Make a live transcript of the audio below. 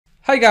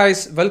Hi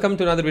guys, welcome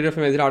to another video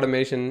from Azure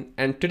Automation,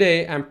 and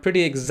today I'm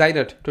pretty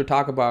excited to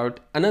talk about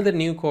another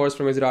new course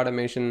from Azure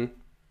Automation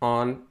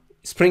on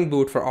Spring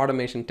Boot for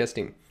automation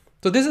testing.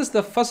 So this is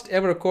the first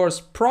ever course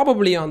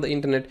probably on the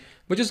internet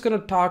which is going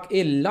to talk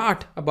a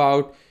lot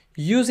about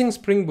using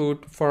Spring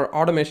Boot for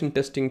automation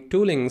testing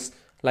toolings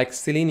like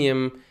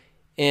Selenium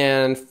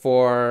and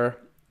for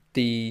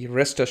the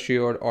rest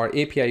assured or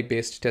API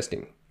based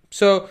testing.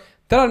 So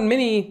there are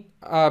many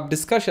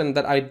discussion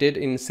that I did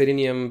in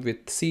Selenium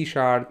with C#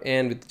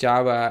 and with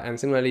Java, and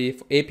similarly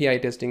for API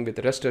testing with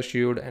rest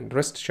assured and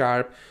rest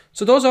sharp.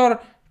 So those are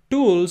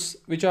tools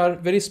which are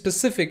very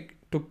specific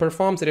to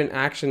perform certain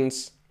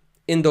actions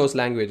in those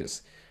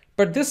languages.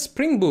 But this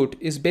Spring Boot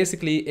is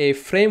basically a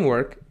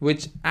framework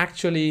which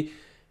actually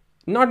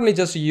not only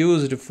just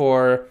used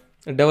for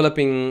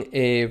developing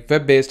a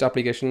web-based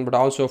application, but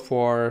also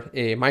for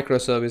a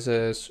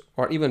microservices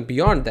or even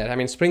beyond that. I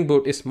mean, Spring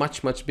Boot is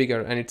much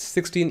bigger, and it's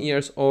 16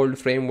 years old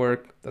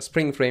framework, the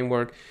Spring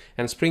framework,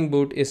 and Spring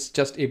Boot is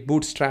just a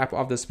bootstrap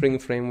of the Spring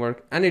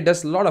framework, and it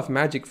does a lot of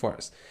magic for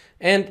us.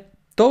 And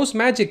those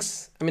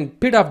magics, I mean,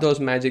 bit of those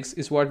magics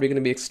is what we're going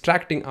to be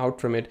extracting out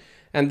from it,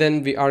 and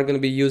then we are going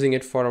to be using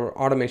it for our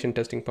automation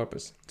testing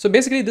purpose. So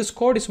basically this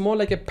code is more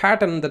like a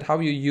pattern that how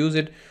you use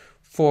it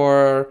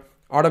for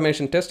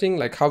automation testing,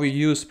 like how we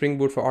use Spring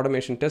Boot for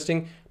automation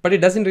testing, but it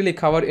doesn't really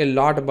cover a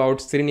lot about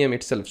Selenium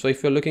itself. So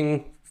if you're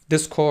looking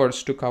this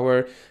course to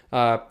cover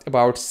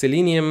about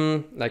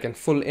Selenium, like in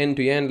full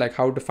end-to-end, like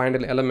how to find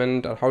an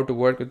element or how to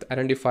work with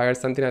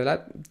identifiers, something like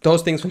that,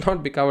 those things will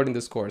not be covered in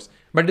this course.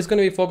 But it's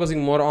going to be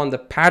focusing more on the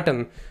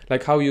pattern,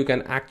 like how you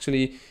can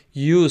actually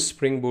use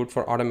Spring Boot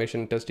for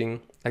automation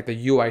testing, like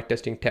the UI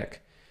testing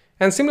tech.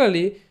 And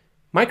similarly,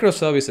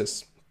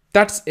 microservices.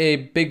 That's a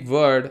big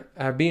word.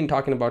 I've been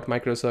talking about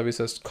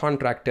microservices,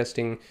 contract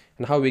testing,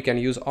 and how we can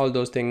use all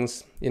those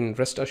things in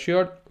rest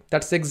assured.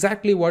 That's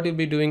exactly what we'll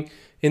be doing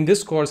in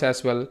this course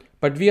as well.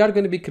 But we are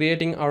going to be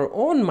creating our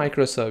own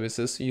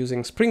microservices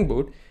using Spring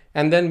Boot,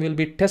 and then we'll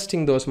be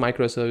testing those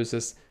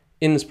microservices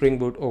in Spring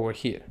Boot over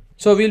here.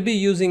 So we'll be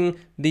using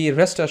the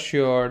rest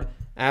assured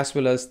as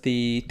well as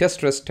the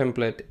test rest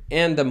template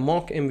and the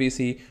mock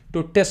MVC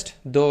to test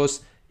those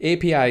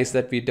APIs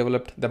that we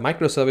developed, the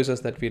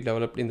microservices that we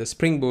developed in the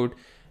Spring Boot,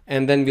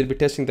 and then we'll be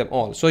testing them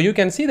all. So you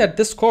can see that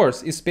this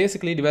course is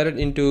basically divided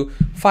into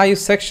 5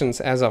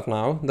 sections as of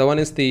now. The one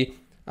is the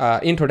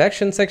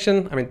introduction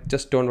section. I mean,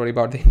 just don't worry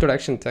about the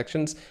introduction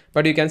sections,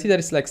 but you can see that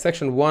it's like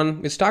section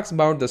 1, which talks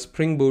about the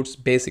Spring Boot's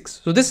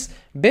basics. So this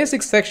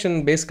basic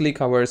section basically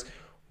covers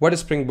what is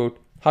Spring Boot,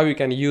 how you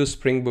can use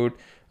Spring Boot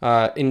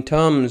in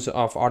terms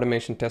of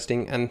automation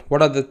testing, and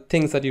what are the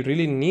things that you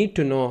really need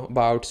to know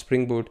about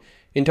Spring Boot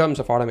in terms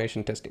of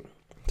automation testing.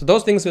 So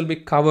those things will be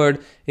covered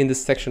in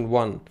this section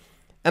 1.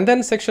 And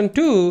then section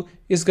 2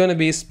 is going to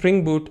be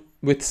Spring Boot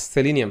with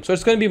Selenium. So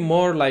it's going to be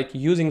more like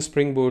using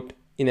Spring Boot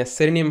in a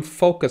Selenium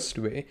focused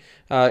way.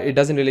 It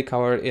doesn't really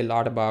cover a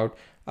lot about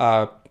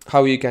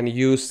how you can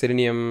use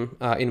Selenium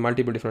in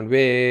multiple different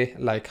ways,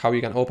 like how you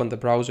can open the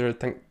browser,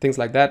 things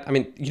like that. I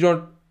mean,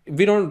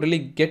 we don't really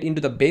get into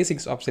the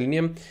basics of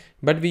Selenium,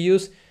 but we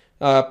use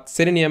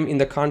Selenium in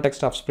the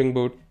context of Spring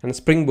Boot and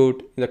Spring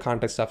Boot in the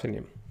context of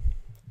Selenium.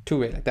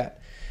 Two-way like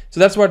that. So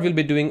that's what we'll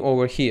be doing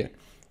over here.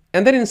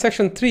 And then in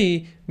section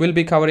 3, we'll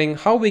be covering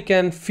how we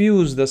can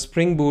fuse the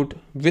Spring Boot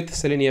with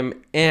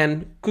Selenium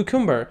and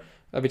Cucumber,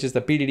 which is the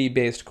PDD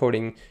based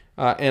coding,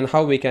 and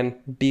how we can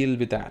deal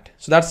with that.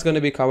 So that's going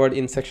to be covered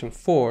in section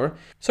 4.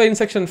 So in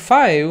section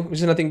 5, which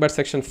is nothing but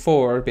section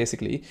 4,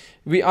 basically,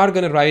 we are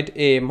going to write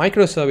a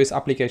microservice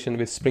application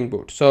with Spring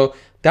Boot. So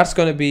that's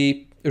going to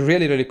be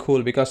really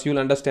cool, because you'll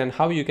understand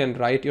how you can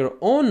write your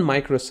own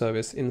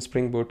microservice in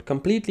Spring Boot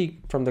completely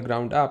from the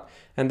ground up,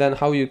 and then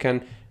how you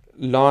can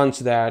launch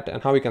that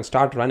and how you can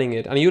start running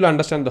it, and you'll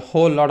understand the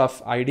whole lot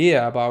of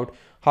idea about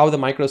how the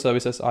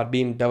microservices are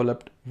being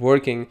developed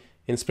working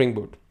in Spring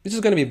Boot, which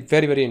is going to be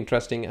very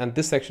interesting, and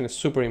this section is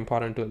super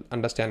important to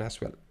understand as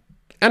well.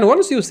 And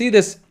once you see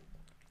this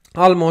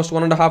almost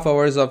 1.5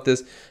 hours of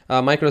this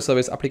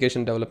microservice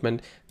application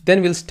development,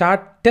 then we'll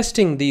start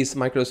testing these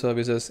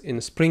microservices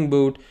in Spring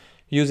Boot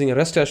using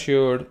rest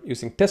assured,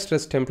 using test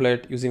rest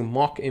template, using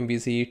mock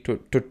MVC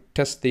to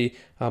test the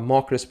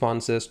mock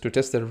responses, to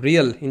test the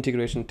real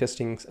integration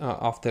testing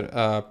of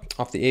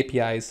the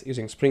APIs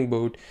using Spring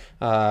Boot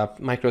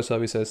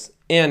microservices,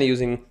 and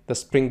using the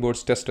Spring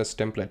Boot's test rest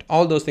template.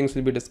 All those things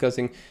we'll be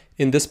discussing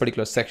in this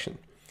particular section.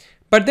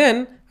 But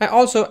then I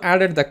also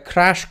added the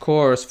crash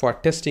course for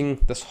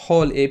testing this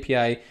whole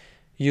API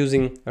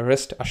using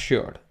rest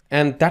assured.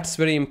 And that's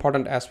very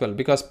important as well,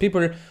 because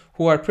people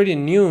who are pretty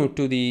new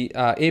to the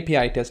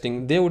API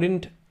testing, they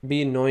wouldn't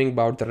be knowing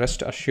about the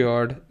rest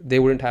assured. They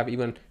wouldn't have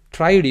even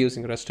tried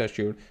using rest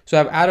assured. So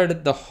I've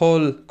added the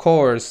whole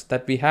course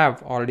that we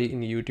have already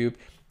in YouTube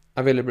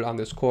available on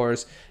this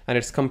course, and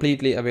it's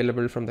completely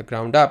available from the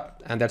ground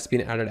up, and that's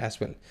been added as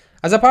well.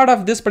 As a part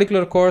of this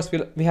particular course,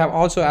 we have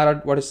also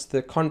added what is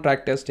the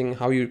contract testing,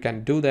 how you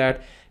can do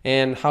that,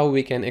 and how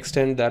we can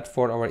extend that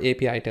for our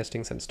API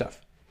testings and stuff.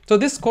 So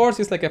this course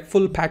is like a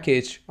full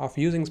package of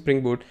using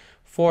Spring Boot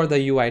for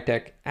the UI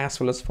tech as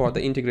well as for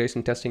the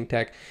integration testing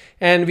tech.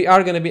 And we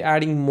are going to be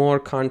adding more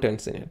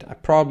contents in it.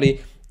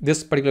 Probably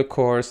this particular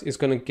course is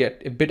going to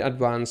get a bit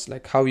advanced,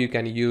 like how you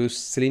can use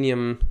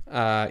Selenium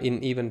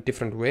in even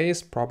different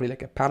ways, probably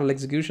like a parallel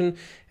execution,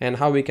 and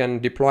how we can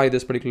deploy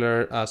this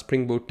particular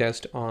Spring Boot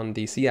test on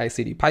the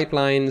CI/CD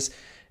pipelines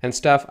and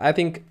stuff. I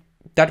think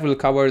that will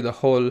cover the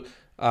whole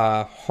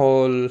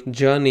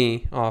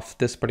journey of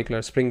this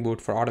particular Spring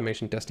Boot for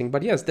automation testing.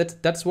 But yes,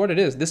 that's what it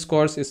is. This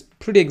course is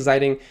pretty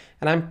exciting,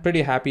 and I'm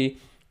pretty happy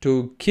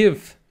to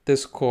give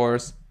this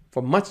course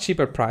for much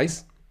cheaper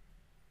price,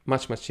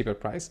 much cheaper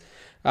price.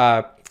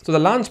 So the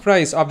launch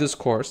price of this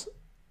course,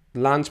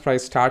 launch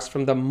price starts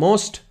from the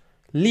most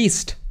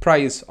least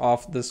price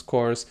of this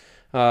course,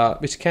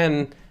 which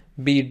can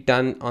be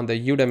done on the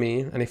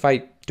Udemy. And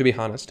to be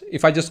honest,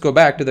 if I just go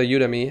back to the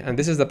Udemy, and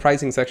this is the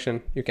pricing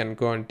section, you can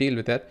go and deal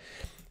with it.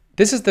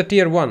 This is the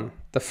tier 1.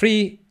 The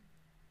free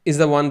is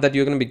the one that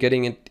you're going to be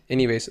getting it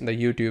anyways in the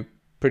YouTube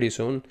pretty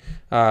soon,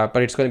 but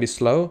it's going to be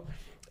slow.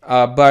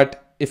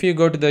 But if you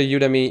go to the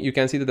Udemy, you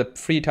can see that the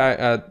free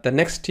the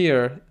next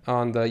tier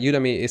on the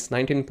Udemy is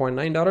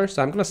 $19.9.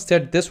 So I'm going to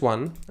set this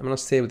one. I'm going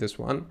to save this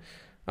one.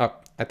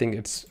 I think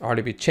it's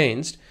already been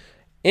changed.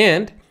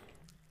 And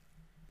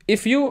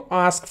if you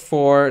ask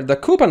for the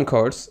coupon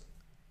codes,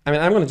 I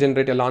mean, I'm going to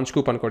generate a launch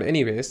coupon code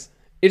anyways.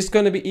 It's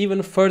going to be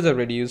even further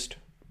reduced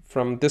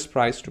from this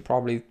price to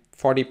probably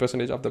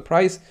 40% of the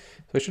price.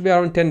 So it should be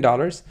around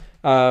 $10.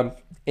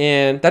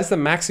 And that's the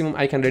maximum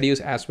I can reduce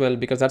as well,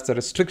 because that's the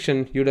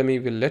restriction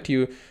Udemy will let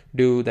you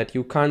do, that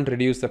you can't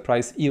reduce the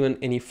price even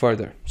any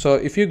further. So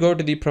if you go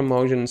to the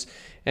promotions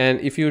and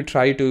if you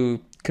try to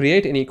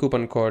create any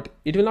coupon code,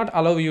 it will not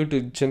allow you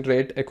to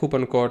generate a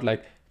coupon code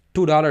like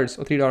 $2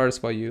 or $3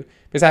 for you,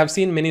 because I have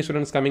seen many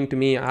students coming to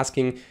me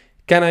asking,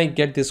 can I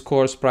get this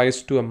course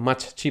price to a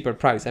much cheaper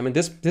price? I mean,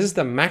 this is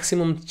the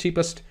maximum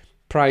cheapest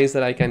price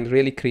that I can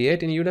really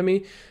create in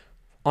Udemy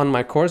on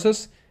my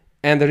courses.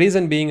 And the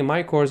reason being,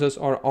 my courses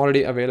are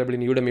already available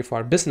in Udemy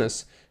for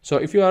Business. So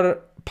if you are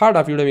part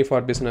of Udemy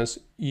for Business,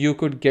 you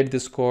could get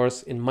this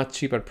course in much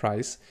cheaper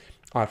price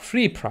or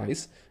free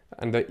price,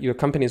 and your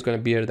company is going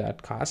to bear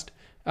that cost.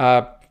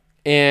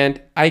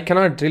 And I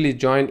cannot really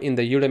join in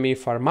the Udemy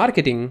for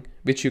Marketing,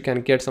 which you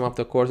can get some of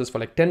the courses for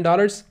like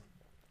 $10.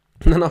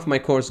 None of my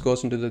course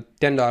goes into the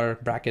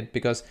 $10 bracket,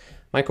 because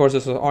my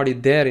courses are already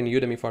there in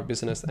Udemy for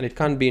Business, and it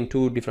can't be in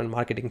 2 different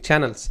marketing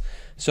channels.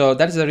 So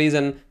that is the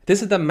reason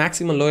this is the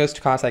maximum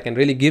lowest cost I can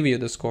really give you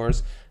this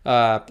course,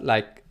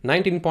 like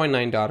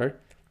 $19.9.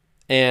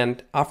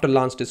 And after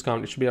launch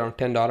discount, it should be around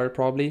 $10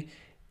 probably.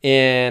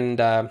 And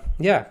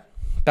yeah,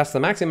 that's the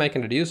maximum I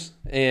can reduce,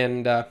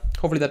 and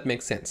hopefully that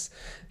makes sense.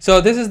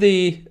 So this is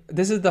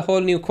the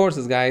whole new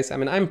courses, guys. I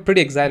mean, I'm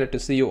pretty excited to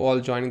see you all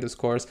joining this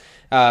course,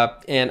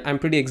 and I'm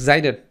pretty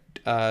excited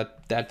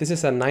that this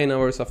is a 9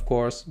 hours of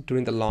course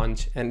during the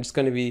launch, and it's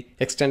going to be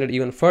extended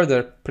even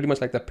further, pretty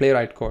much like the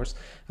Playwright course.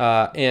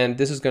 And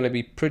this is going to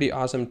be pretty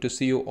awesome to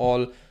see you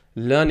all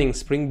learning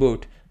Spring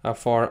Boot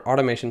for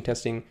automation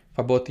testing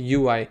for both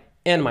UI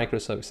and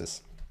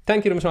microservices.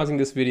 Thank you very much for watching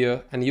this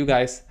video, and you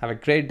guys have a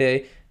great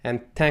day, and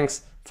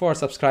thanks for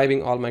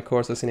subscribing all my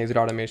courses in Exit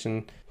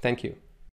Automation. Thank you.